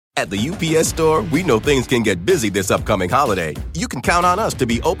At the UPS Store, we know things can get busy this upcoming holiday. You can count on us to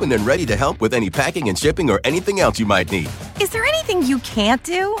be open and ready to help with any packing and shipping or anything else you might need. Is there anything you can't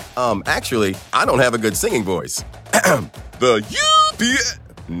do? Actually, I don't have a good singing voice. The UPS...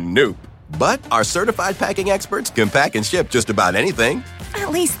 Nope. But our certified packing experts can pack and ship just about anything.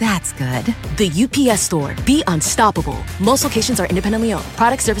 At least that's good. The UPS Store. Be unstoppable. Most locations are independently owned.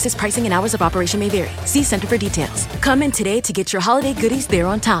 Product, services, pricing, and hours of operation may vary. See Center for details. Come in today to get your holiday goodies there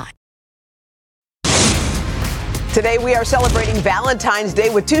on time. Today we are celebrating Valentine's Day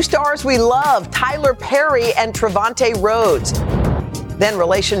with two stars we love, Tyler Perry and Trevante Rhodes. Then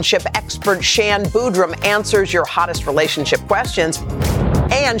relationship expert Shan Boodram answers your hottest relationship questions.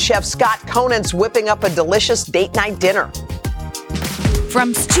 And Chef Scott Conant's whipping up a delicious date night dinner.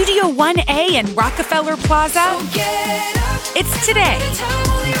 From Studio 1A in Rockefeller Plaza, it's Today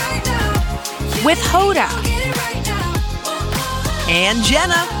with Hoda and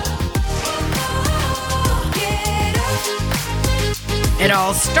Jenna. It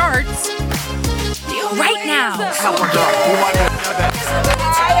all starts right now.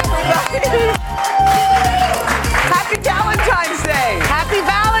 Happy Valentine's Day. Happy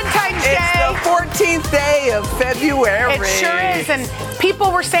Valentine's Day. It's the 14th day of February. It sure is. And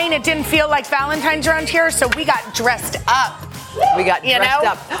people were saying it didn't feel like Valentine's around here, so we got dressed up. We got dressed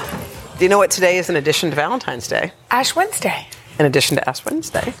up. Do you know what today is in addition to Valentine's Day? Ash Wednesday. In addition to Ash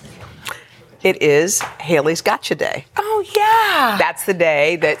Wednesday, it is Haley's Gotcha Day. Oh, yeah. That's the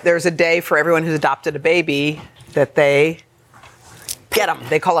day that there's a day for everyone who's adopted a baby that they get them.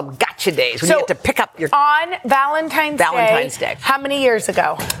 They call them gotcha days when you get to pick up your... On Valentine's Day. How many years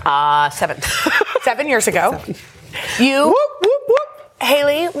ago? 7. 7 years ago. 7. You, whoop, whoop, whoop.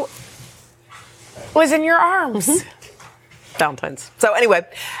 Haley, was in your arms. Mm-hmm. Valentine's. So anyway,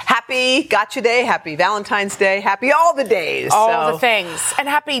 happy Gotcha Day, happy Valentine's Day, happy all the days. All the things. And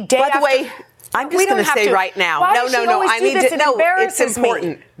happy day By the way, I'm just going to say right now. No. I need to. No, it's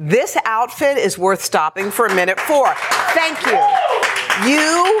important. This outfit is worth stopping for a minute for. Thank you.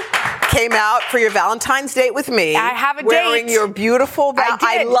 You came out for your Valentine's date with me. I have a wearing date. Your beautiful.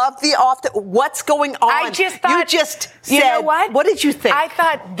 I love the outfit. What's going on? I just thought. You just said. You know what? What did you think? I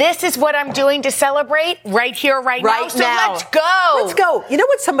thought this is what I'm doing to celebrate right here, right now. So let's go. Let's go. You know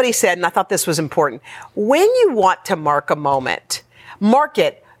what somebody said, and I thought this was important. When you want to mark a moment, mark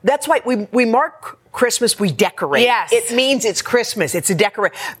it. That's why we mark Christmas, we decorate. Yes. It means it's Christmas. It's a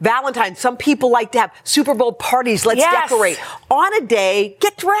decorate. Valentine's, some people like to have Super Bowl parties. Let's decorate. On a day,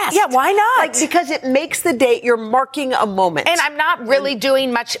 get dressed. Yeah, why not? Because it makes the date, you're marking a moment. And I'm not really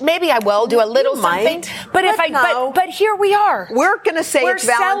doing much. Maybe I will do a little something. But but here we are. We're going to say it's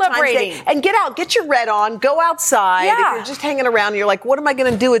Valentine's celebrating. Day. And get out, get your red on, go outside. Yeah. If you're just hanging around and you're like, what am I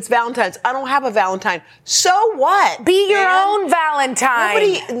going to do? It's Valentine's. I don't have a Valentine. So what? Be your own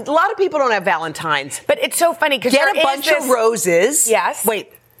Valentine. A lot of people don't have Valentines. But it's so funny because get a bunch of roses. Yes.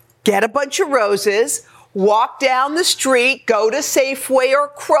 Wait. Get a bunch of roses. Walk down the street. Go to Safeway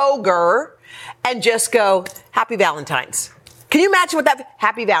or Kroger, and just go, Happy Valentine's. Can you imagine what that?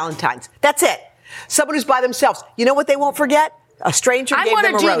 Happy Valentine's. That's it. Someone who's by themselves. You know what they won't forget? A stranger gave them a rose.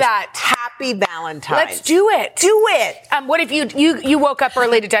 I want to do that. Happy Valentine's. Let's do it. Do it. What if you woke up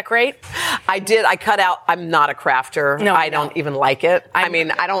early to decorate? I did. I cut out. I'm not a crafter. No, I don't even like it. I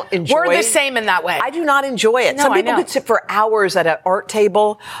don't enjoy it. We're the same in that way. I do not enjoy it. No, Some people could sit for hours at an art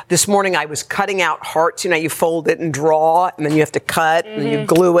table. This morning I was cutting out hearts. You know, you fold it and draw, and then you have to cut, and then you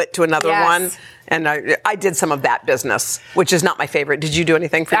glue it to another one. And I did some of that business, which is not my favorite. Did you do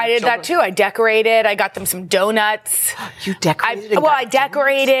anything for your children? I did that too. I decorated. I got them some donuts. You decorated? I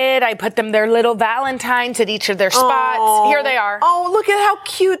decorated. I put them their little Valentines at each of their spots. Here they are. Oh, look at how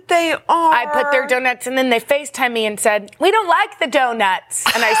cute they are. I put their donuts, and then they FaceTime me and said, we don't like the donuts.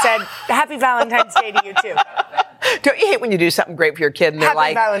 And I said, Happy Valentine's Day to you too. Don't you hate when you do something great for your kid and they're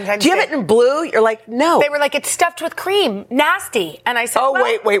like, Valentine's do you have it in blue? You're like, no. They were like, it's stuffed with cream. Nasty. And I said,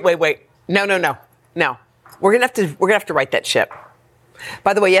 wait. No. We're gonna have to write that ship.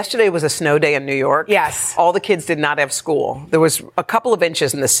 By the way, yesterday was a snow day in New York. Yes. All the kids did not have school. There was a couple of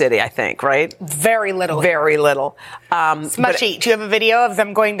inches in the city, I think, right? Very little. Very little. Smushy. Do you have a video of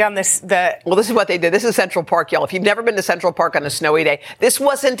them going down Well, this is what they did. This is Central Park, y'all. If you've never been to Central Park on a snowy day, this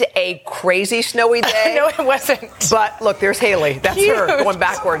wasn't a crazy snowy day. No, it wasn't. But look, there's Haley. That's her going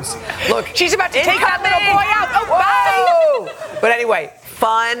backwards. Look. She's about to take that little boy out. Oh, bye. But anyway,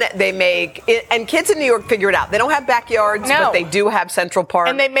 fun they make. And kids in New York figure it out. They don't have backyards, but they do have Central Park.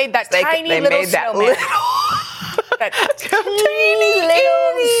 And they made that tiny little snowman. That tiny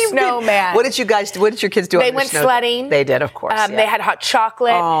little snowman. What did your kids do? They went sledding. They did, of course. They had hot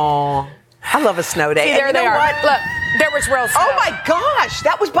chocolate. Oh, I love a snow day. See, there they are. What? Look, There was real snow. Oh my gosh,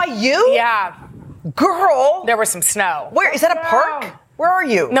 that was by you? Yeah. Girl. There was some snow. Where, is that a park? Where are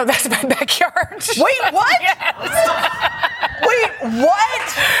you? No, that's my backyard. Wait, what? Yes. Wait,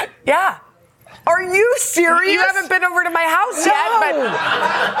 what? Yeah. Are you serious? You haven't been over to my house yet, but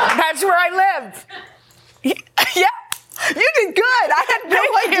that's where I live. Yeah. You did good. I had no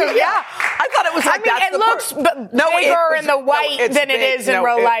idea. Yeah. I thought it was like it looks bigger in the white than it is in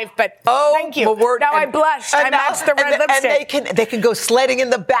real life, but thank you. Now I blushed. I matched the red lipstick. And they can go sledding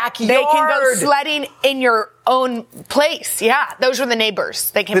in the backyard. They can go sledding in your own place. Yeah, those were the neighbors.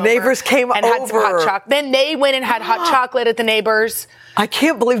 They came over. The neighbors came and had some hot chocolate. Then they went and had hot chocolate at the neighbors. I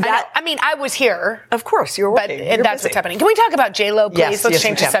can't believe that. I mean, I was here. Of course, you were working. But that's what's happening. Can we talk about J-Lo, please? Yes, Let's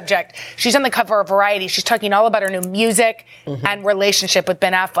change the subject. She's on the cover of Variety. She's talking all about her new music and relationship with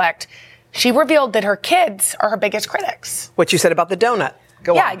Ben Affleck. She revealed that her kids are her biggest critics. What you said about the donut.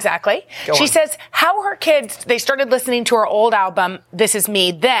 Go on. Yeah, exactly. She says how her kids, they started listening to her old album, This Is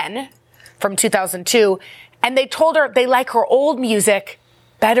Me Then, from 2002, and they told her they like her old music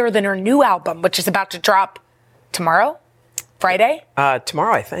better than her new album, which is about to drop tomorrow? Friday?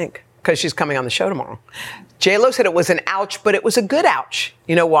 Tomorrow, I think, because she's coming on the show tomorrow. J-Lo said it was an ouch, but it was a good ouch.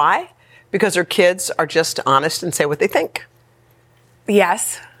 You know why? Because her kids are just honest and say what they think.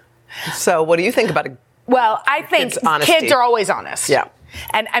 Yes. So what do you think about it? Well, I think kids are always honest. Yeah.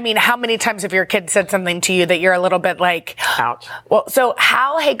 And I mean, how many times have your kids said something to you that you're a little bit like, ouch? Well, so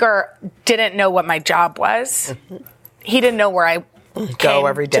Hal Hager didn't know what my job was. He didn't know where I go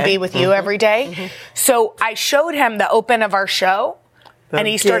every day to be with you every day. So I showed him the open of our show, and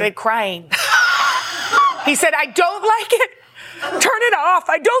he started crying. He said, I don't like it. Turn it off.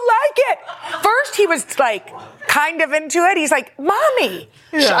 I don't like it. First, he was like kind of into it. He's like, Mommy.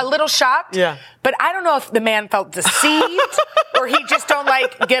 A little shocked. Yeah. But I don't know if the man felt deceived or he just don't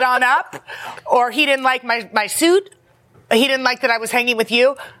like get on up or he didn't like my suit. He didn't like that I was hanging with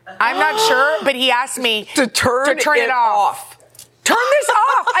you. I'm not sure, but he asked me to turn it off. Turn this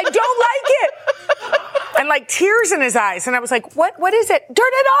off. I don't like it. And like tears in his eyes. And I was like, what is it? Turn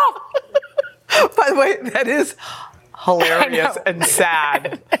it off. By the way, that is hilarious and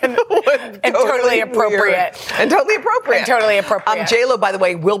sad. and totally appropriate. And totally appropriate. And totally appropriate. J-Lo, by the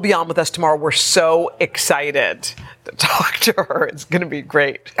way, will be on with us tomorrow. We're so excited to talk to her. It's going to be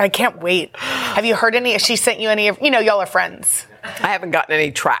great. I can't wait. Have you heard any? Has she sent you any of, y'all are friends. I haven't gotten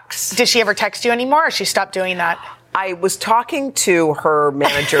any tracks. Does she ever text you anymore or she stopped doing that? I was talking to her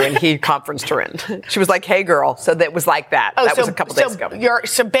manager and he conferenced her in. She was like, hey, girl. So that was like that. That was a couple days ago.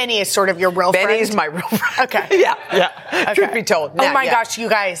 So Benny is sort of your real friend? Benny's my real friend. Okay. Yeah. Okay. Truth be told. Oh, my gosh, you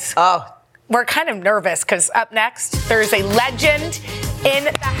guys. Oh. We're kind of nervous because up next, there's a legend in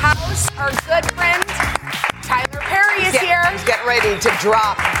the house. Our good friend, Tyler Perry is here. He's getting ready to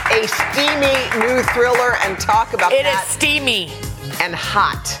drop a steamy new thriller and talk about that. It is steamy. And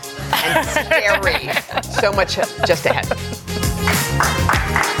hot. And scary. So much just ahead.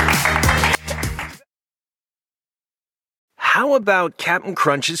 How about Captain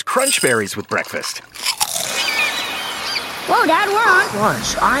Crunch's Crunch Berries with breakfast? Whoa, Dad, we're on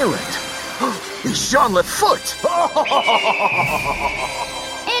Crunch Island. It's Jean Lafoot.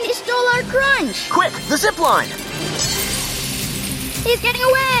 And he stole our crunch. Quick, the zip line. He's getting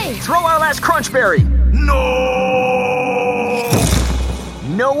away. Throw our last Crunch Berry. No!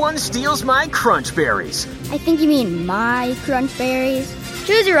 No one steals my Crunch Berries. I think you mean my Crunch Berries.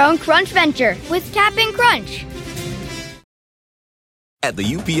 Choose your own Crunch venture with Cap'n Crunch. At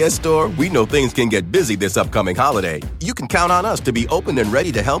the UPS Store, we know things can get busy this upcoming holiday. You can count on us to be open and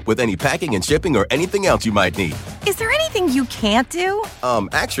ready to help with any packing and shipping or anything else you might need. Is there anything you can't do?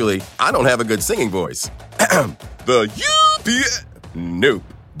 Actually, I don't have a good singing voice. The UPS... Nope.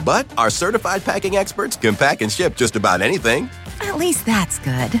 But our certified packing experts can pack and ship just about anything. At least that's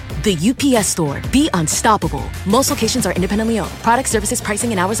good. The UPS Store. Be unstoppable. Most locations are independently owned. Product, services,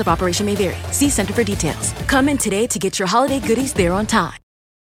 pricing, and hours of operation may vary. See Center for details. Come in today to get your holiday goodies there on time.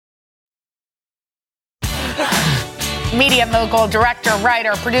 Media mogul, director,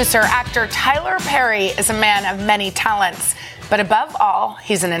 writer, producer, actor Tyler Perry is a man of many talents. But above all,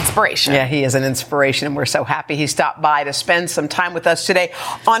 he's an inspiration. Yeah, he is an inspiration, and we're so happy he stopped by to spend some time with us today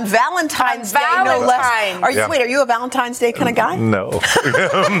on Valentine's Day, no less. Are you a Valentine's Day kind of guy? No.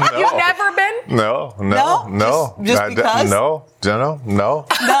 You've never been? No. Just because? No.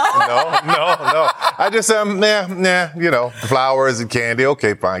 I just, flowers and candy.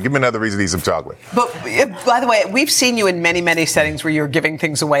 Okay, fine. Give me another reason to eat some chocolate. But, by the way, we've seen you in many, many settings where you're giving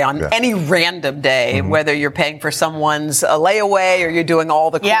things away on any random day, whether you're paying for someone's layaway or you're doing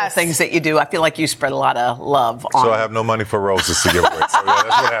all the cool things that you do. I feel like you spread a lot of love on. So I have no money for roses to give away. So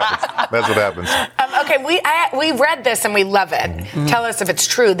that's what happens. Okay, we read this and we love it. Mm-hmm. Tell us if it's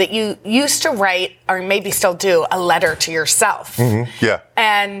true that you used to write, or maybe still do, a letter to yourself. Mm-hmm. Yeah.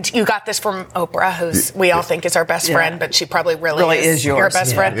 And you got this from Oprah, who's we all think is our best friend, but she probably really is your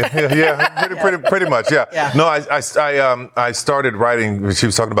best friend. Pretty much, yeah. No, I started writing. She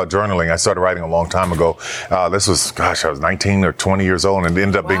was talking about journaling. I started writing a long time ago. This was, I was 19 or 20 years old, and it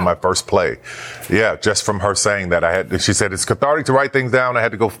ended up being my first play. Yeah, just from her saying that she said it's cathartic to write things down. I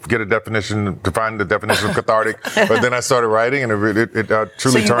had to go get a definition to find the definition of cathartic, but then I started writing, and it truly turned into something.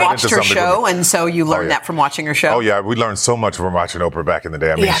 So you watched her show, and so you learned that from watching her show. Oh yeah, we learned so much from watching Oprah back in the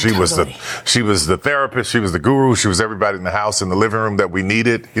day. I mean, she was the therapist, she was the guru, she was everybody in the house, in the living room that we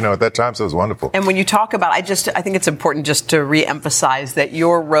needed, at that time. So it was wonderful. And when you talk about, I think it's important just to reemphasize that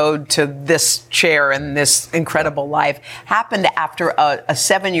your road to this chair and this incredible life happened after a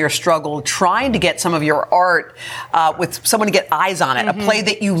 7-year struggle trying to get some of your art with someone to get eyes on it, a play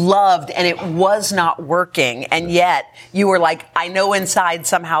that you loved, and it was not working. And yet you were like, I know inside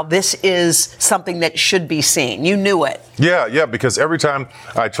somehow this is something that should be seen. You knew it. Yeah, because every time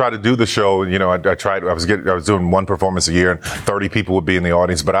I try to do the show, I was doing one performance a year, and 30 people would be in the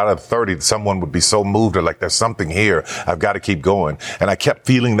audience, but out of 30, someone would be so moved, or like, there's something here, I've got to keep going. And I kept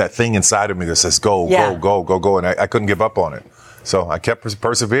feeling that thing inside of me that says, go, and I couldn't give up on it. So I kept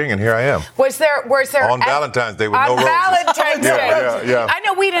persevering, and here I am. Was there on Valentine's Day with no roses? Valentine's Day. Yeah. I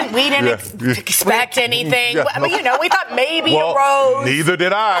know we didn't expect anything. Yeah, no. We thought maybe a rose. Neither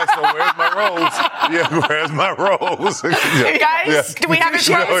did I. So where's my rose? Yeah, where's my rose? Guys, do we have his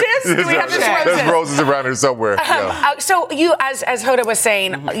roses? Do we have his roses? There's roses around here somewhere. So you, as Hoda was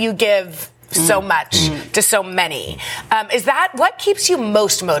saying, you give so much to so many. Is that what keeps you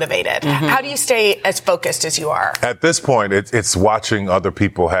most motivated? How do you stay as focused as you are? At this point, it's watching other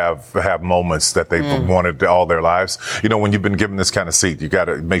people have moments that they've wanted all their lives. When you've been given this kind of seat, you got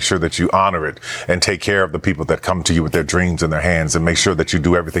to make sure that you honor it and take care of the people that come to you with their dreams in their hands, and make sure that you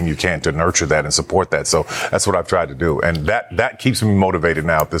do everything you can to nurture that and support that. So that's what I've tried to do. And that keeps me motivated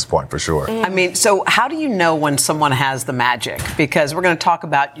now at this point, for sure. I mean, so how do you know when someone has the magic? Because we're going to talk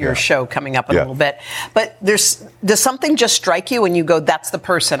about your show coming up in a little bit. But does something just strike you and you go, that's the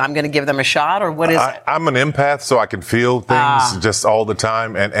person, I'm going to give them a shot, or what is it? I'm an empath, so I can feel things just all the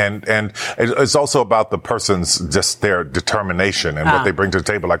time. And it's also about the person's, just their determination and what they bring to the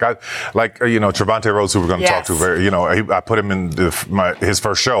table. Like Trevante Rhodes, who we're going to talk to, I put him in his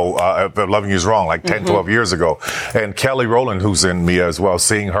first show, Loving You Is Wrong, like 10, 12 years ago. And Kelly Rowland, who's in Mea as well,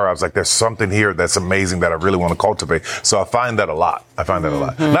 seeing her, I was like, there's something here that's amazing that I really want to cultivate. So I find that a lot.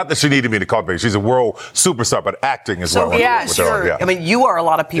 Not that she needed me to cultivate. She's a world superstar, but acting is what I want to do. I mean, you are a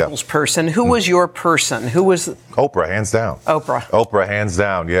lot of people's person. Who was your person? Who was Oprah, hands down. Oprah, hands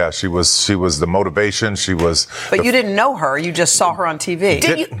down. Yeah, she was the motivation. She was. But you didn't know her. You just saw her on TV.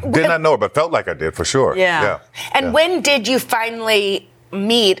 Did not know her, but felt like I did for sure. Yeah. And when did you finally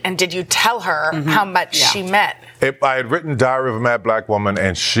meet, and did you tell her how much she meant? I had written Diary of a Mad Black Woman,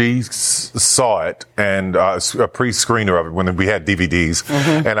 and she saw it, and a pre-screener of it when we had DVDs.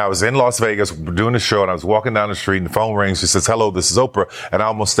 And I was in Las Vegas doing the show, and I was walking down the street, and the phone rings. She says, "Hello, this is Oprah," and I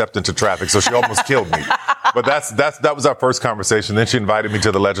almost stepped into traffic, so she almost killed me. But that was our first conversation. Then she invited me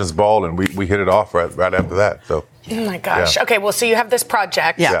to the Legends Ball, and we hit it off right after that. So. Oh my gosh. Yeah. Okay, well, so you have this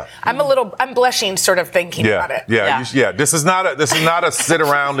project. Yeah. I'm blushing sort of thinking about it. Yeah. This is not a sit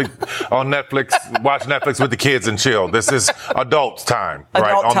around on Netflix, watch Netflix with the kids and chill. This is adult time,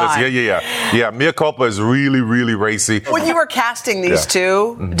 right? Time. Yeah. Mea Culpa is really, really racy. When you were casting these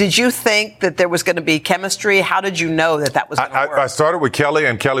two, did you think that there was going to be chemistry? How did you know that was going to work? I started with Kelly,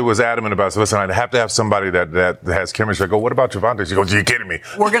 and Kelly was adamant about it. So listen, I'd have to have somebody that has chemistry. I go, what about Trevante? She goes, are you kidding me?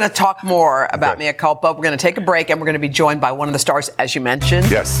 We're going to talk more about Mea Culpa. We're going to take a break, and we're going to be joined by one of the stars, as you mentioned.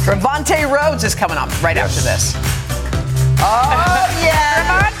 Yes. Trevante Rhodes is coming up right after this. Oh,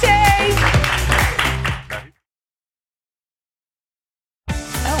 yeah. Trevante!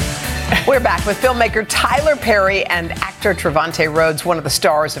 We're back with filmmaker Tyler Perry and actor Trevante Rhodes, one of the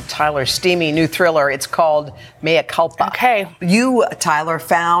stars of Tyler's steamy new thriller. It's called Mea Culpa. Okay. You, Tyler,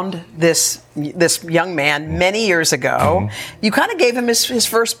 found this this young man many years ago. You kind of gave him his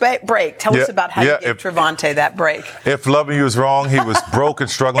first break. Tell us about how you gave Trevante that break. If loving you was wrong, he was broke and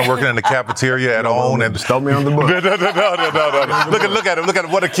struggling, working in the cafeteria at OWN. And stole me on the book. No. Look at him. Look at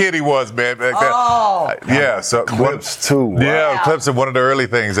what a kid he was, man. So clips too. Wow. Yeah, clips of one of the early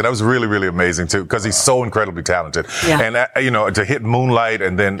things, and that was really, really amazing too, because he's so incredibly talented. Yeah. And to hit Moonlight,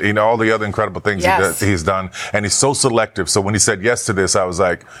 and then all the other incredible things he's done, and he's so selective. So when he said yes to this, I was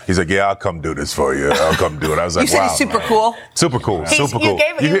like, he's like, yeah, I'll come do this for you. I'll come do it. I was like, you said he's super cool. Super cool. Super cool.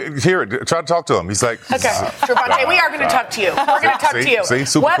 You hear it. Try to talk to him. He's like, okay, Trevante, we are going to talk to you. We're going to talk to you. See,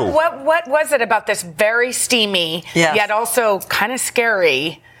 super cool. What was it about this very steamy, yet also kind of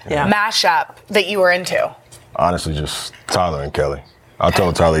scary mashup that you were into? Honestly, just Tyler and Kelly. I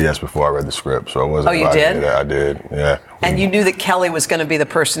told Tyler yes before I read the script, so it wasn't. Oh, you did? I did, yeah. And you knew that Kelly was going to be the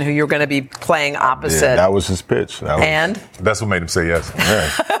person who you were going to be playing opposite. Yeah, that was his pitch. That's what made him say yes. Yeah.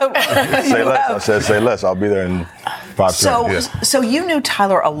 Say less. I said, say less. I'll be there in 5 minutes. So you knew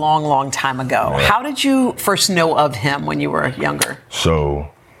Tyler a long, long time ago. Yeah. How did you first know of him when you were younger?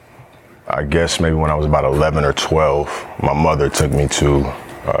 So I guess maybe when I was about 11 or 12, my mother took me to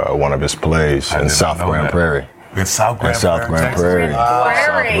one of his plays in South Grand Prairie. In South Grand Prairie.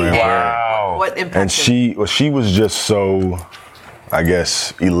 Wow. What impact? And she was just so, I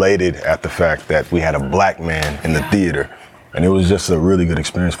guess, elated at the fact that we had a black man in the theater. And it was just a really good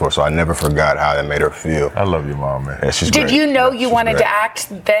experience for her. So I never forgot how that made her feel. I love your mom, man. Yeah, she's Did great. you know you wanted to act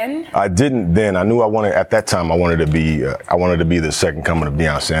then? I didn't then. I knew at that time, I wanted to be the second coming of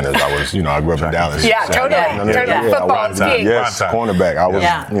Deion Sanders. I was, I grew up in Dallas. Yeah, totally. Football, skiing. Yes, cornerback. I was,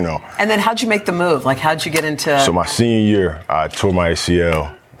 And then how'd you make the move? Like, how'd you get into? So my senior year, I tore my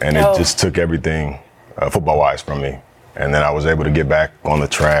ACL, and it just took everything football-wise from me. And then I was able to get back on the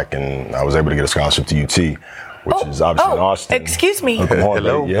track, and I was able to get a scholarship to UT. Which is obviously in Austin. Excuse me.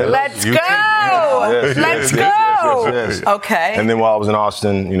 Hello. Yeah. Let's go. Let's go. Yes. Okay. And then while I was in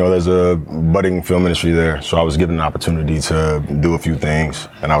Austin, there's a budding film industry there. So I was given an opportunity to do a few things.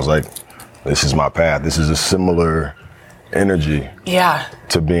 And I was like, this is my path. This is a similar energy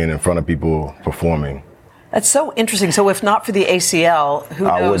to being in front of people performing. That's so interesting. So if not for the ACL, who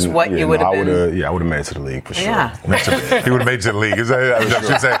knows what you would have been? I would have made it to the league for sure. Yeah. He would have made it to the league. I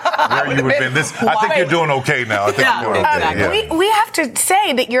should say, where you would have been. I think you're doing okay now. I think you're doing okay. We have to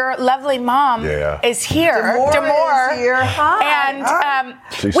say that your lovely mom is here. Demore is here. Hi.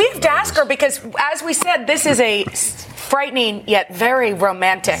 And we have to ask her because, as we said, this is a frightening yet very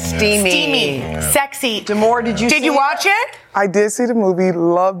romantic, steamy, sexy. Demore, did you watch it? I did see the movie,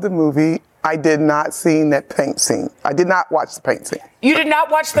 loved the movie. I did not see that paint scene. I did not watch the paint scene. You did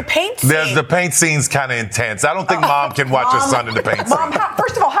not watch the paint scene? The paint scene's kind of intense. I don't think mom can watch her son in the paint scene. Mom,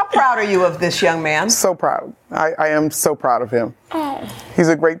 first of all, how proud are you of this young man? So proud. I am so proud of him. Oh. He's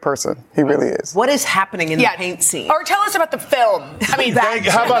a great person. He really is. What is happening in the paint scene? Or tell us about the film. I mean,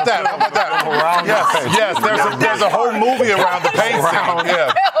 how about that? Yes, there's a whole movie around the paint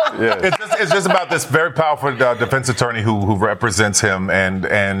scene. It's just about this very powerful defense attorney who represents him and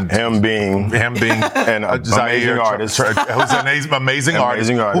him being an amazing artist, who's an amazing artist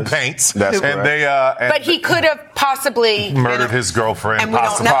who paints. That's right. But he could have possibly murdered his girlfriend. And we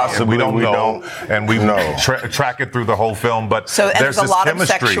don't know. Possibly, we don't know. And we track it through the whole film. But there's a lot of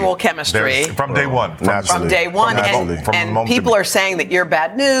sexual chemistry from day one. From day one, and people are saying that you're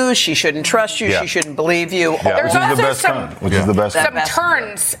bad news. She shouldn't trust you. She shouldn't believe you. There's also some time.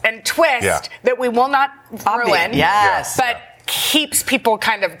 turns and twists that we will not ruin. Yes, but keeps people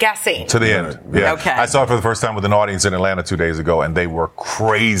kind of guessing. To the end. Yeah. Okay. I saw it for the first time with an audience in Atlanta 2 days ago, and they were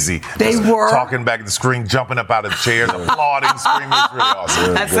crazy. They were? Talking back at the screen, jumping up out of chairs, applauding, screaming. It's really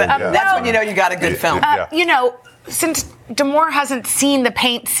awesome. That's when you know you got a good film. Since Demore hasn't seen the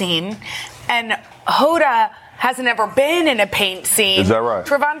paint scene, and Hoda hasn't ever been in a paint scene. Is that right?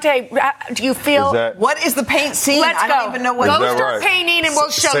 Trevante, do you feel... What is the paint scene? Let's I don't even know what... Go start painting and we'll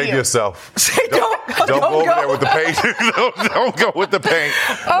show you. Save yourself. Don't go over there with the paint. Don't go with the paint.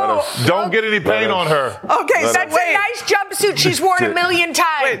 Don't get any paint on her. Okay, that's a nice jumpsuit she's worn a million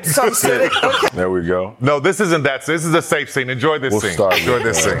times. There we go. No, this isn't that. This is a safe scene. Enjoy this scene. Enjoy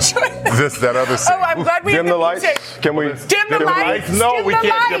this scene. That other scene. Oh, I'm glad we dim the lights. Can we dim the lights? No, we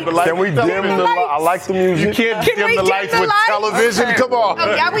can't dim the lights. Can we dim the lights? I like the music. You can't dim the lights with television. Come on.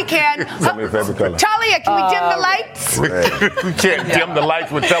 Oh, yeah, we can. Tell me your favorite color. Talia, can we dim the lights? We can't dim the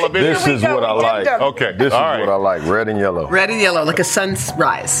lights with television. This is what I like. Okay. This is what I like. Red and yellow. Red and yellow, like a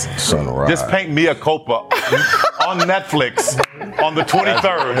sunrise. Just paint Mea Culpa on Netflix on the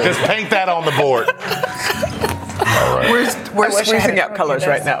 23rd. Just paint that on the board. We're squeezing out colors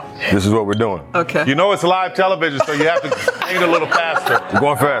right now. This is what we're doing. Okay. You know it's live television, so you have to paint a little faster. We're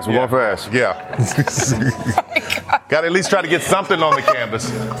going fast. We're going fast. Yeah. Got to at least try to get something on the canvas.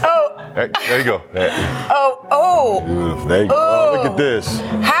 Oh. There you go. Oh. Beautiful. There you go. Oh, look at this.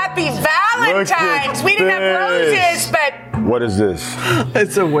 Happy Valentine's. We didn't have roses, but. What is this?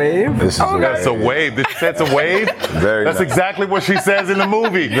 It's a wave. That's a wave. That's a wave? That's nice. exactly what she says in the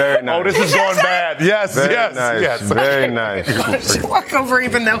movie. Very nice. Oh, this is going bad. Yes, Very yes, nice. yes. Very nice. Walk over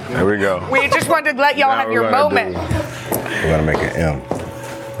even though. There we go. We just wanted to let y'all have your moment. We're going to make an M.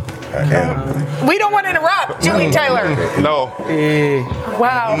 We don't want to interrupt, do we, Taylor? No.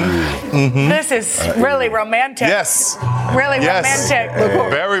 Wow. This is really romantic. Yes. Really romantic.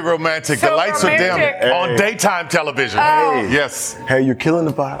 Very romantic. So the lights romantic. are dim on daytime television. Oh. Yes. Hey, you're killing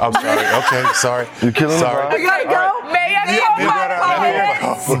the vibe. I'm sorry. Okay, sorry. You're killing the vibe. We gotta go. Mea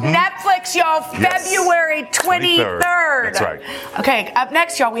Culpa. Netflix, y'all, February 23rd. That's right. Okay, up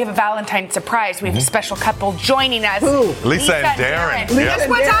next, y'all, we have a Valentine surprise. We have a special couple joining us. Lisa and Darren. Guess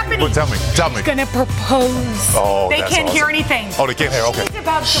what's happening? Well, tell me. She's gonna propose. Oh, they that's can't hear awesome. anything. Oh, they can't hear. Okay.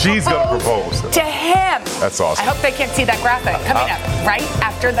 She's gonna propose to him. That's awesome. I hope they can't see that graphic coming up right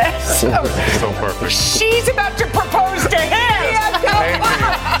after this. So perfect. She's about to propose to him.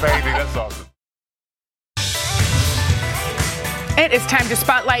 Baby, that's awesome. It is time to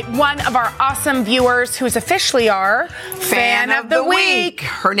spotlight one of our awesome viewers who's officially our Fan of the Week.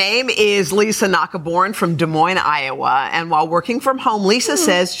 Her name is Lisa Nakaborn from Des Moines, Iowa. And while working from home, Lisa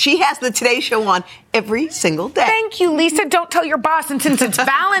says she has the Today Show on every single day. Thank you, Lisa. Don't tell your boss. And since it's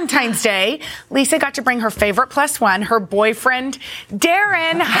Valentine's Day, Lisa got to bring her favorite plus one, her boyfriend,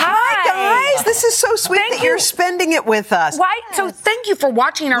 Darren. Hi, guys. This is so sweet that you're spending it with us. Why? So thank you for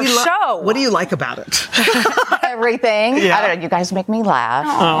watching our show. What do you like about it? Everything. Yeah. I don't know. You guys make me laugh.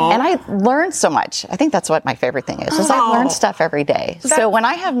 Aww. And I learn so much. I think that's what my favorite thing is I learn stuff every day. So when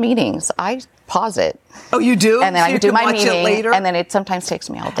I have meetings, I pause it. Oh, you do? And then So I do my watch meeting it later? and then it sometimes takes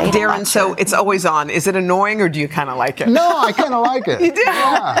me all day. to Darren, watch so it. it's always on. Is it annoying or do you kind of like it? No, I kind of like it. You do?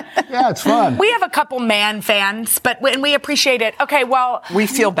 Yeah, it's fun. We have a couple man fans, and we appreciate it. Okay, well. We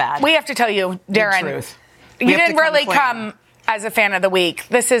feel bad. We have to tell you, Darren. truth. You We have to didn't really complain. come as a fan of the week.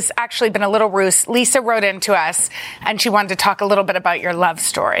 This has actually been a little ruse. Lisa wrote into us, and she wanted to talk a little bit about your love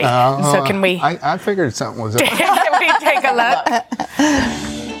story. So can we? I figured something was up. Can we take a look?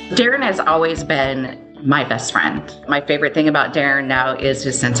 Darren has always been my best friend. My favorite thing about Darren now is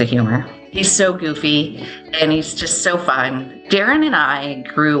his sense of humor. He's so goofy and he's just so fun. Darren and I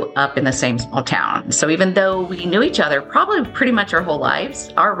grew up in the same small town. So even though we knew each other probably pretty much our whole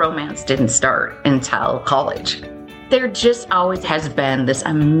lives, our romance didn't start until college. There just always has been this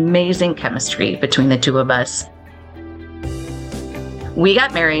amazing chemistry between the two of us. We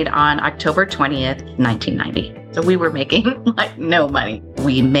got married on October 20th, 1990. So we were making like no money.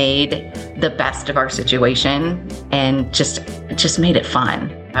 We made the best of our situation and just made it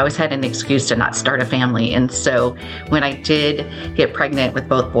fun. I always had an excuse to not start a family. And so when I did get pregnant with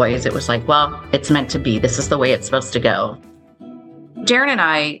both boys, it was like, well, it's meant to be. This is the way it's supposed to go. Darren and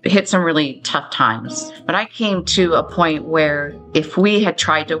I hit some really tough times, but I came to a point where if we had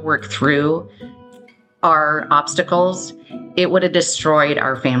tried to work through our obstacles, it would have destroyed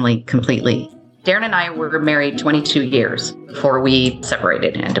our family completely. Darren and I were married 22 years before we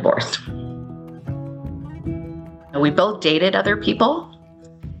separated and divorced. We both dated other people,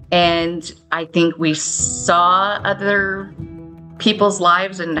 and I think we saw other people's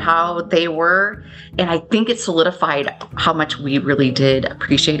lives and how they were, and I think it solidified how much we really did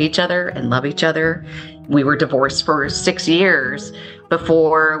appreciate each other and love each other. We were divorced for 6 years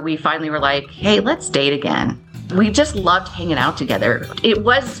before we finally were like, hey, let's date again. We just loved hanging out together. It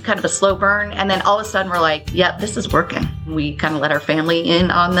was kind of a slow burn, and then all of a sudden we're like, yep, this is working. We kind of let our family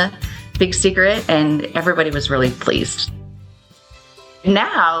in on the big secret, and everybody was really pleased.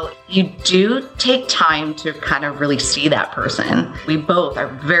 Now, you do take time to kind of really see that person. We both are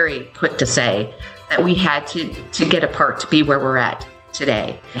very quick to say that we had to get apart to be where we're at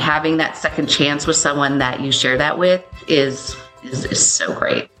today. Having that second chance with someone that you share that with is so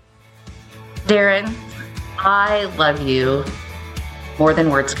great. Darren, I love you more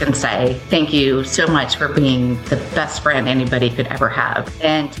than words can say. Thank you so much for being the best friend anybody could ever have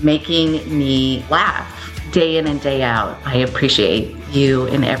and making me laugh day in and day out. I appreciate you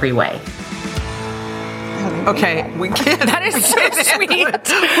in every way. Okay, we can't. That is so sweet. We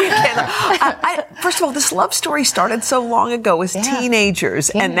can't. First of all, this love story started so long ago as teenagers,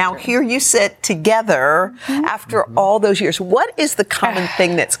 and now here you sit together after all those years. What is the common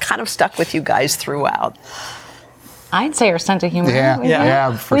thing that's kind of stuck with you guys throughout? I'd say our sense of humor.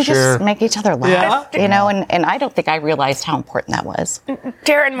 Yeah, for we sure. just make each other laugh, you know, and I don't think I realized how important that was.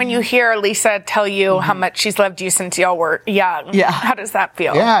 Darren, when you hear Lisa tell you how much she's loved you since y'all were young, how does that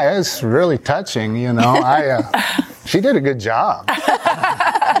feel? Yeah, it's really touching, you know. She did a good job.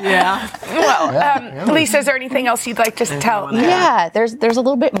 Well, Lisa, is there anything else you'd like to tell? Yeah, there's a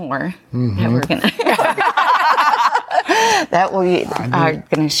little bit more that we're gonna that we are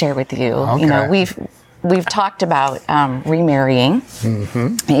gonna share with you. Okay. You know, we've talked about remarrying,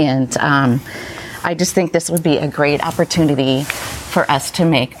 and I just think this would be a great opportunity for us to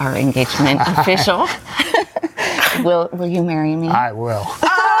make our engagement official. Will you marry me? I will.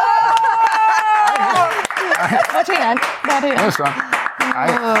 Not hand. That's fine.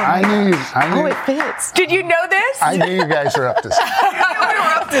 I knew. Oh, it fits. Did you know this? I knew you guys were up to something. We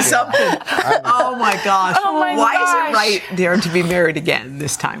were up to something. Oh my gosh. Oh my Why gosh. is it right, Darren, to be married again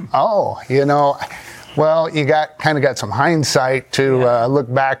this time? Oh, you know, well, you got some hindsight to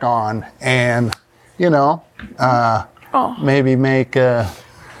look back on, and you know, maybe make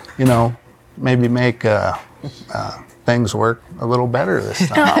things work a little better this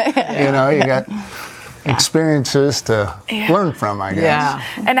time. You know, you got experiences to learn from, I guess. Yeah.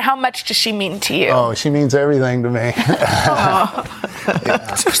 And how much does she mean to you? Oh, she means everything to me.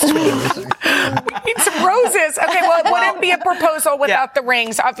 So sweet. We need some roses. Okay, well, it wouldn't be a proposal without the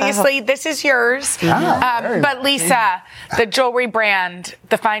rings. Obviously, this is yours. But Lisa, the jewelry brand,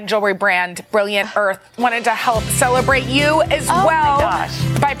 the fine jewelry brand, Brilliant Earth, wanted to help celebrate you as well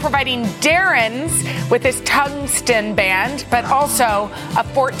by providing Darren's with his tungsten band, but also a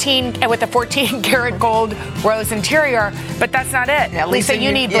 14 karat gold rose interior. But that's not it. Yeah, Lisa,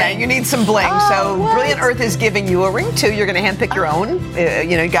 you need bling. Yeah, you need some bling. Brilliant Earth is giving you a ring too. You're going to handpick your own.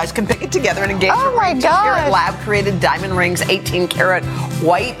 You guys can pick it together and engage. Oh my gosh. Lab created diamond rings, 18 karat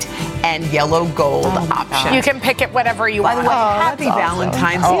white and yellow gold option. You can pick it whatever you want. By the way, happy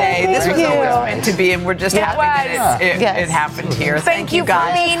Valentine's Day. This was always meant to be, and we're just happy that it happened here. Thank you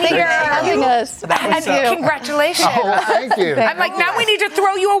guys for being here. Having us. And congratulations. Oh, thank you. I'm like, now we need to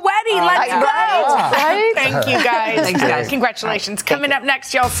throw you a wedding. Let's go. Right? Thank you, guys. Thanks, guys. Congratulations. Coming up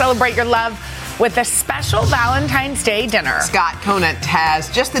next, y'all celebrate your love with a special Valentine's Day dinner. Scott Conant has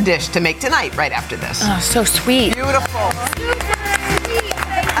just the dish to make tonight right after this. Oh, so sweet. Beautiful.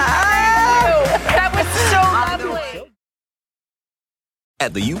 That was so lovely.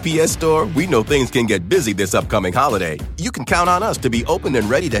 At the UPS Store, we know things can get busy this upcoming holiday. You can count on us to be open and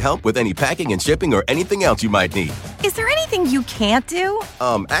ready to help with any packing and shipping or anything else you might need. Is there anything you can't do?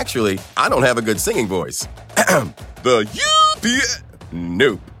 Actually, I don't have a good singing voice. The UPS...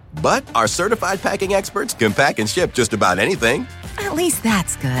 Nope. But our certified packing experts can pack and ship just about anything. At least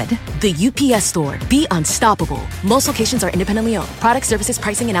that's good. The UPS Store. Be unstoppable. Most locations are independently owned. Product services,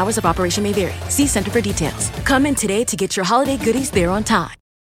 pricing, and hours of operation may vary. See Center for details. Come in today to get your holiday goodies there on time.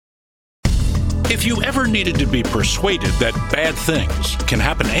 If you ever needed to be persuaded that bad things can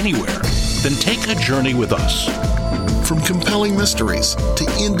happen anywhere, then take a journey with us. From compelling mysteries to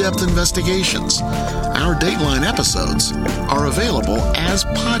in-depth investigations, our Dateline episodes are available as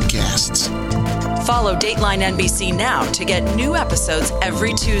podcasts. Follow Dateline NBC now to get new episodes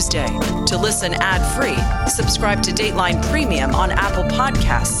every Tuesday. To listen ad-free, subscribe to Dateline Premium on Apple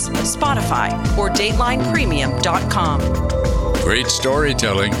Podcasts, Spotify, or DatelinePremium.com. Great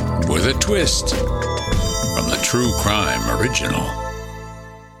storytelling with a twist from the True Crime Original.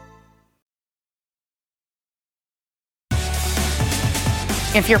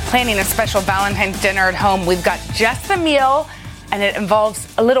 If you're planning a special Valentine's dinner at home, we've got just the meal, and it involves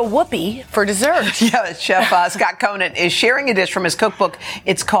a little whoopie for dessert. Yeah, Chef Scott Conant is sharing a dish from his cookbook.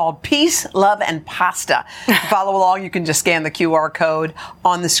 It's called Peace, Love, and Pasta. To follow along, you can just scan the QR code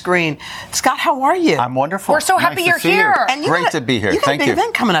on the screen. Scott, how are you? I'm wonderful. We're so happy you're here. And Great to be here. Thank you. You got a big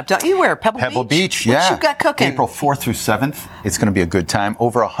event coming up, don't you? Where? Pebble Beach, What yeah. you got cooking? April 4th through 7th. It's going to be a good time.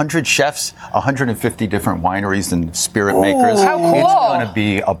 Over 100 chefs, 150 different wineries and spirit makers. How cool. It's going to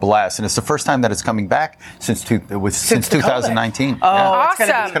be a blast. And it's the first time that it's coming back since 2019. Oh, yeah. awesome.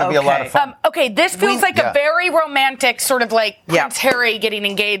 It's going to be a lot of fun. Okay, this feels like a very romantic, sort of like Prince Harry getting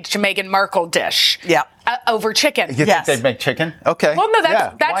engaged to Meghan Markle dish. Yeah. Over chicken. You think they'd make chicken? Okay. Well, no,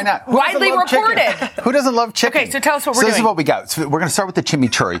 that's why not? widely reported. Who doesn't love chicken? Okay, so tell us what we're doing. This is what we got. So we're going to start with the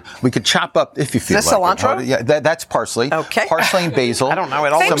chimichurri. We could chop up, if you feel Is this like cilantro? it. Yeah, that's parsley. Okay. Parsley and basil. I don't know.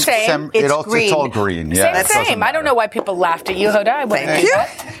 It all looks same. It's It's all green. Yeah, Same. I don't know why people laughed at you, Hoda. I wouldn't do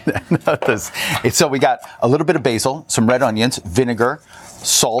that. So we got a little bit of basil, some red onions, vinegar,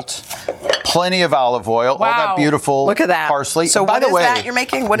 salt, plenty of olive oil, all that beautiful Look at that. parsley. So and by what the is way, that you're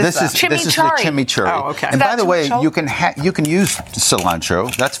making? What is that? This is the chimichurri. Oh, okay. And by the way, you can use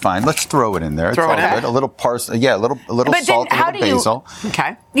cilantro. That's fine. Let's throw it in there. Throw it's it all in. good. A little parsley. Yeah, a little But salt, then a how little do basil.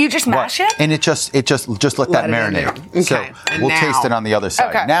 Okay. You just mash it? And it just let that marinate. Okay. So And we'll now- taste it on the other side.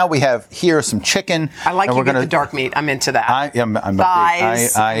 Okay. Now we have here some chicken. I like and you we're get gonna, the dark meat. I'm into that. I am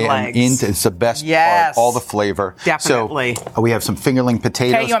Thighs, I am legs. into it's the best Yes. part, all the flavor. Definitely. So we have some fingerling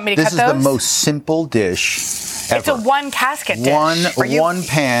potatoes. Okay, you want me to this cut is those? the most simple dish ever. It's a one casket dish. One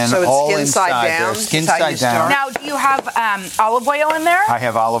pan, So it's all skin inside side there. down? Skin That's how side you down. start? Now, do you have olive oil in there? I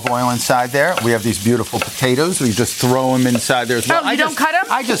have olive oil inside there. We have these beautiful potatoes. We just throw them inside there as well. Oh, you don't cut them?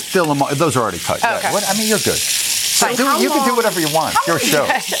 I just fill them. Those are already cut. Yeah. Okay. I mean, you're good. So you can do whatever you want. Your show.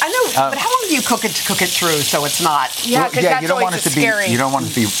 I know, but how long do you cook it through so it's not? Yeah, because that's you don't always want it to scary. be. You don't want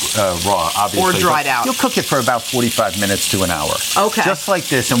it to be raw, obviously. Or dried but out. You'll cook it for about 45 minutes to an hour. Okay. Just like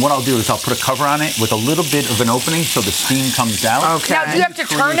this. And what I'll do is I'll put a cover on it with a little bit of an opening so the steam comes out. Okay. Now, do you have to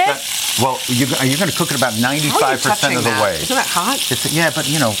turn it? Well, you're going to cook it about 95% of the way. Isn't that hot? Yeah, but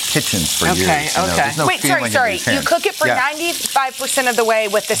kitchens for years. There's no Wait, feeling in sorry. these You hands. cook it for Yeah. 95% of the way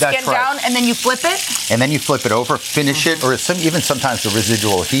with the That's skin right. down, and then you flip it? And then you flip it over, finish it, or even sometimes the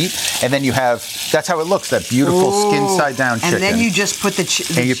residual heat, and then you have, that's how it looks, that beautiful skin side down chicken. And then you just put the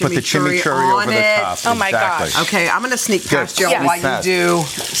and you put the chimichurri on over the it. top. Oh my Exactly. gosh. Okay, I'm going to sneak past you Yeah. while you Fast. do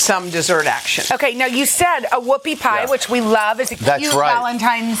some dessert action. Okay, now you said a whoopie pie, which we love, is a That's cute right.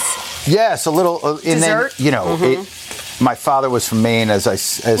 Valentine's. Yes, a little, and then, Dessert? my father was from Maine, as I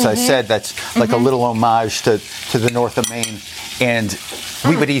said, that's like a little homage to the north of Maine, and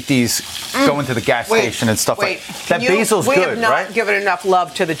we would eat these going to the gas station and stuff like that. Basil's we good, have not right? given enough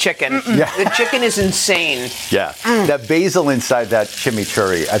love to the chicken. Yeah. The chicken is insane. Yeah, that basil inside that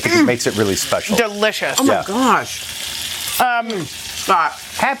chimichurri, I think it makes it really special. Delicious. Oh my gosh.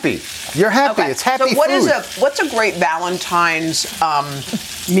 Happy. You're happy. Okay. It's happy So food. what's a great Valentine's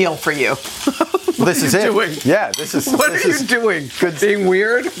meal for you? Well, this is it. doing? Yeah, this is. What this are you is doing? Good. Being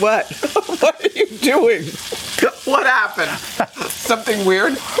weird? What? What are you doing? What happened? Something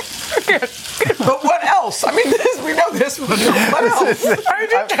weird? But what else? I mean, we know this one. What else? I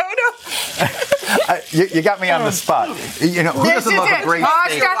just don't know. You got me on the spot. Who doesn't love a great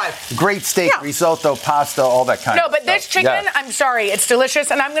steak? Great steak, risotto, pasta, all that kind of No, but stuff. this chicken, I'm sorry, it's delicious,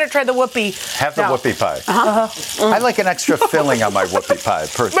 and I'm going to try the whoopie. Have the whoopie pie. I like an extra filling on my whoopie pie,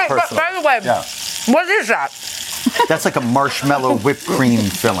 Wait, but personally. by the way, what is that? That's like a marshmallow whipped cream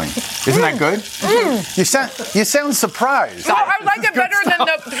filling. Isn't that good? You sound surprised. No, I like it better than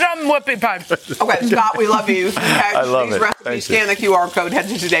some whoopie pie. Okay, Scott, we love you. I love these it. recipes, Thank you. scan the QR code, head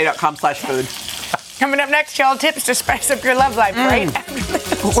to today.com/food. Coming up next, y'all, tips to spice up your love life, right?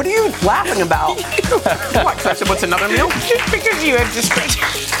 What are you laughing about? What? 'Cause I said, what's another meal? Just because you had just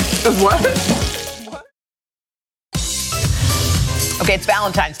What? Okay, it's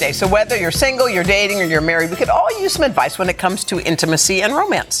Valentine's Day, so whether you're single, you're dating, or you're married, we could all use some advice when it comes to intimacy and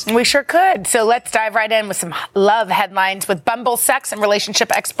romance. We sure could. So let's dive right in with some love headlines with Bumble sex and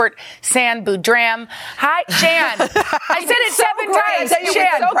relationship expert Shan Boodram. Hi, Shan. I said it seven times. You've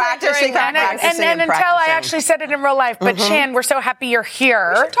been practicing that, and until I actually said it in real life. But Shan, we're so happy you're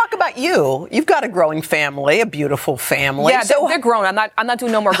here. We should talk about you. You've got a growing family, a beautiful family. Yeah, they're grown. I'm not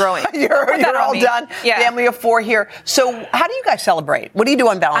doing no more growing. You're all done. Yeah. Family of 4 here. So how do you guys celebrate? What do you do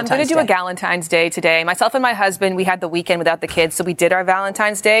on Valentine's Day? I'm going to do a Valentine's Day today. Myself and my husband, we had the weekend without the kids, so we did our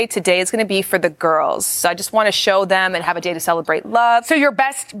Valentine's Day. Today is going to be for the girls. So I just want to show them and have a day to celebrate love. So your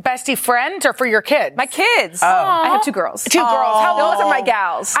bestie friends or for your kids? My kids. Oh. I have 2 girls. 2 girls. How Those are my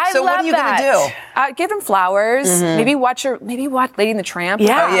gals. So what are you going to do? Give them flowers. Maybe watch Lady and the Tramp.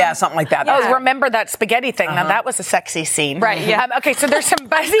 Yeah. Oh, yeah, something like that. Yeah. Oh, remember that spaghetti thing. Now, that was a sexy scene. Right, yeah. Okay, so there's some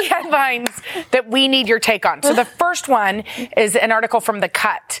buzzy headlines that we need your take on. So the first one is an article from The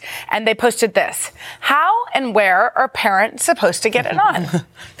Cut, and they posted this. How and where are parents supposed to get it on?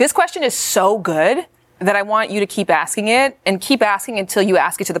 This question is so good that I want you to keep asking it, and keep asking until you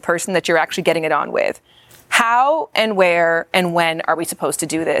ask it to the person that you're actually getting it on with. How and where and when are we supposed to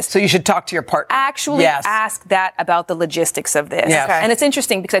do this? So you should talk to your partner. Actually ask that about the logistics of this. Yes. Okay. And it's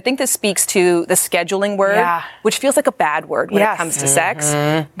interesting because I think this speaks to the scheduling word, which feels like a bad word when it comes to sex.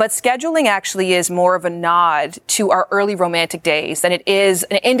 But scheduling actually is more of a nod to our early romantic days than it is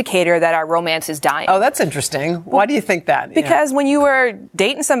an indicator that our romance is dying. Oh, that's interesting. Why do you think that? Because when you were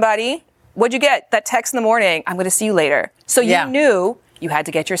dating somebody, what'd you get? That text in the morning, I'm going to see you later. So you knew you had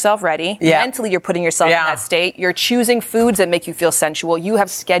to get yourself ready. Mentally, you're putting yourself in that state. You're choosing foods that make you feel sensual. You have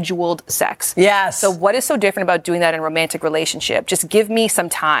scheduled sex. Yes. So what is so different about doing that in a romantic relationship? Just give me some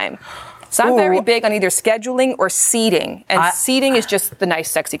time. So I'm very big on either scheduling or seeding. And seeding is just the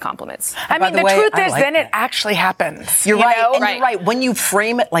nice, sexy compliments. I mean, the truth is, then it actually happens. You're right. And you're right. When you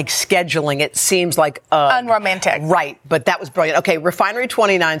frame it like scheduling, it seems like unromantic. Right. But that was brilliant. Okay, Refinery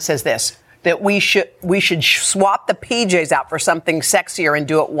 29 says this, that we should swap the PJs out for something sexier and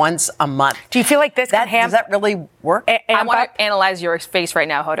do it once a month. Do you feel like this does that really work? I want to analyze your face right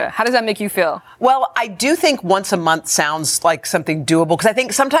now, Hoda. How does that make you feel? Well, I do think once a month sounds like something doable, because I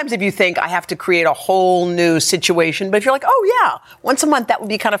think sometimes if you think I have to create a whole new situation, but if you're like, oh yeah, once a month, that would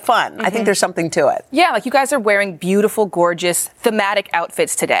be kind of fun. I think there's something to it. Yeah, like you guys are wearing beautiful, gorgeous, thematic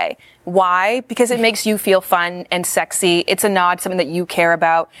outfits today. Why? Because it makes you feel fun and sexy. It's a nod, something that you care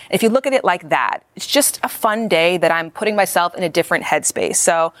about. If you look at it like that, it's just a fun day that I'm putting myself in a different headspace.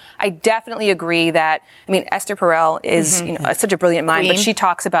 So I definitely agree that, I mean, Esther Perel is such a brilliant mind, but she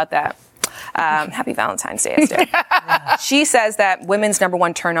talks about that. Happy Valentine's Day, Esther. She says that women's number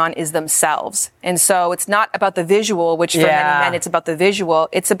one turn on is themselves. And so it's not about the visual, which for many men, it's about the visual.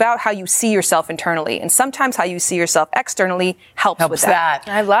 It's about how you see yourself internally. And sometimes how you see yourself externally helps with that.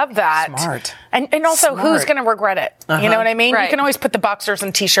 I love that. Smart. And also, who's going to regret it? You know what I mean? Right. You can always put the boxers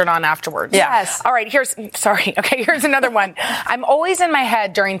and t-shirt on afterwards. Yes. All right, here's another one. I'm always in my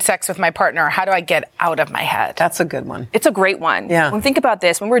head during sex with my partner. How do I get out of my head? That's a good one. It's a great one. Yeah. When think about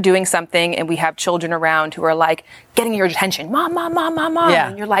this, when we're doing something and we have children around who are like getting your attention, mom, mom, mom, mom, mom. Yeah.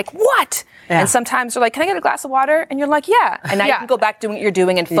 And you're like, what? Yeah. And sometimes they're like, can I get a glass of water? And you're like, yeah. And now you can go back doing what you're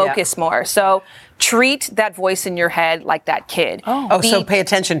doing and focus more. So treat that voice in your head like that kid. So pay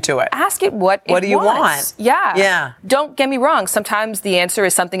attention to it. Ask it what do you want? Yeah. Yeah. Don't get me wrong. Sometimes the answer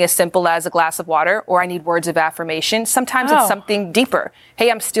is something as simple as a glass of water or I need words of affirmation. Sometimes it's something deeper.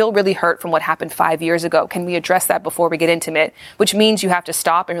 Hey, I'm still really hurt from what happened 5 years ago. Can we address that before we get intimate? Which means you have to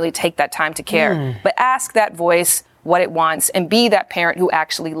stop and really take that time to care. But ask that voice what it wants and be that parent who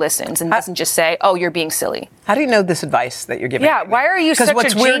actually listens and doesn't just say, oh, you're being silly. How do you know this advice that you're giving? Yeah, why are you such a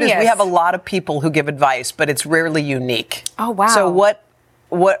genius? Because what's weird is we have a lot of people who give advice, but it's rarely unique. Oh, wow. So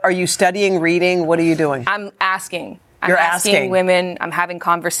what are you studying, reading? What are you doing? I'm asking. You're I'm asking women. I'm having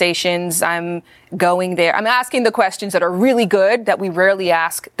conversations. I'm going there. I'm asking the questions that are really good that we rarely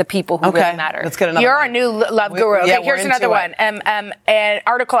ask the people who really matter. Let's get another You're one. our new love guru. Okay, here's another one. An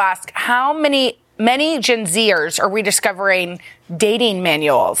article asks, how many Gen Zers are rediscovering dating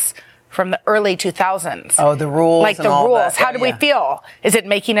manuals from the early 2000s? Oh, the rules. Like and the all rules. that. How do we feel? Is it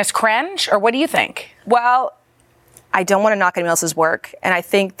making us cringe, or what do you think? Well, I don't want to knock anyone else's work, and I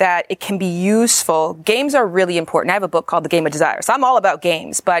think that it can be useful. Games are really important. I have a book called The Game of Desire, so I'm all about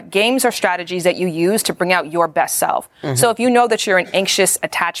games, but games are strategies that you use to bring out your best self. So if you know that you're an anxious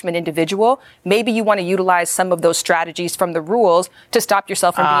attachment individual, maybe you want to utilize some of those strategies from the rules to stop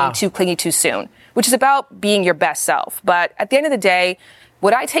yourself from being too clingy too soon, which is about being your best self. But at the end of the day,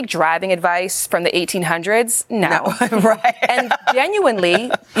 would I take driving advice from the 1800s? No. Right. And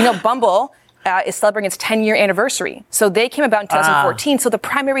genuinely, Bumble is celebrating its 10-year anniversary. So they came about in 2014. So the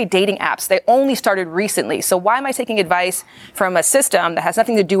primary dating apps, they only started recently. So why am I taking advice from a system that has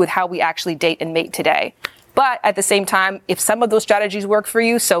nothing to do with how we actually date and mate today? But at the same time, if some of those strategies work for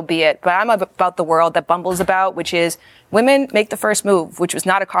you, so be it. But I'm about the world that Bumble is about, which is women make the first move, which was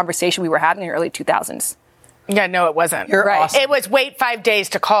not a conversation we were having in the early 2000s. Yeah, no, it wasn't. You're right. awesome. It was wait 5 days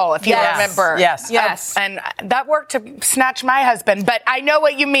to call, if you remember. Yes. And that worked to snatch my husband, but I know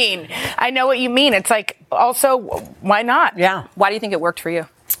what you mean. It's like, also, why not? Yeah. Why do you think it worked for you?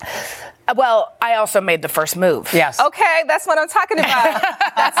 Well, I also made the first move. Yes. Okay, that's what I'm talking about.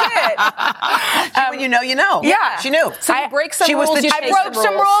 That's it. When you know, you know. Yeah. She knew. So you break some rules. I broke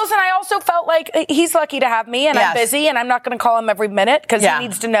some rules, and I also felt like he's lucky to have me, and I'm busy, and I'm not going to call him every minute because he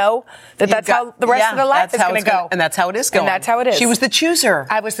needs to know that that's how the rest of the life is going to go. And that's how it is going. And that's how it is. She was the chooser.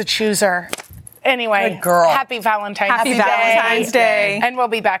 I was the chooser. Anyway, good girl. Happy Valentine's Day. And we'll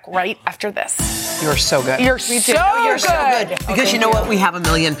be back right after this. You're so good. You're so good. Because you know what? We have a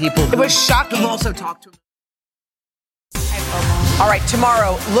million people. It was shocking. Who also talked to him. All right,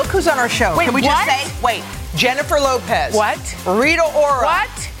 tomorrow, look who's on our show. Wait, Can we just say? Wait, Jennifer Lopez. What? Rita Ora.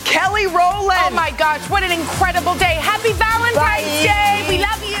 What? Kelly Rowland. Oh my gosh, what an incredible day. Happy Valentine's Day. We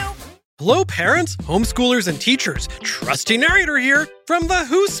love you. Hello, parents, homeschoolers, and teachers. Trusty narrator here from the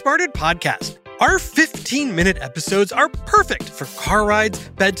Who Smarted podcast. Our 15-minute episodes are perfect for car rides,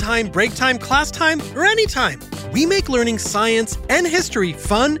 bedtime, break time, class time, or anytime. We make learning science and history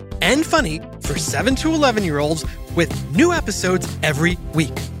fun and funny for 7 to 11-year-olds with new episodes every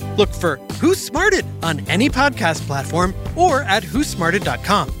week. Look for Who Smarted on any podcast platform or at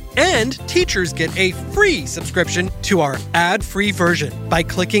whosmarted.com. And teachers get a free subscription to our ad-free version by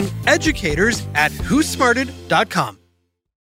clicking educators at whosmarted.com.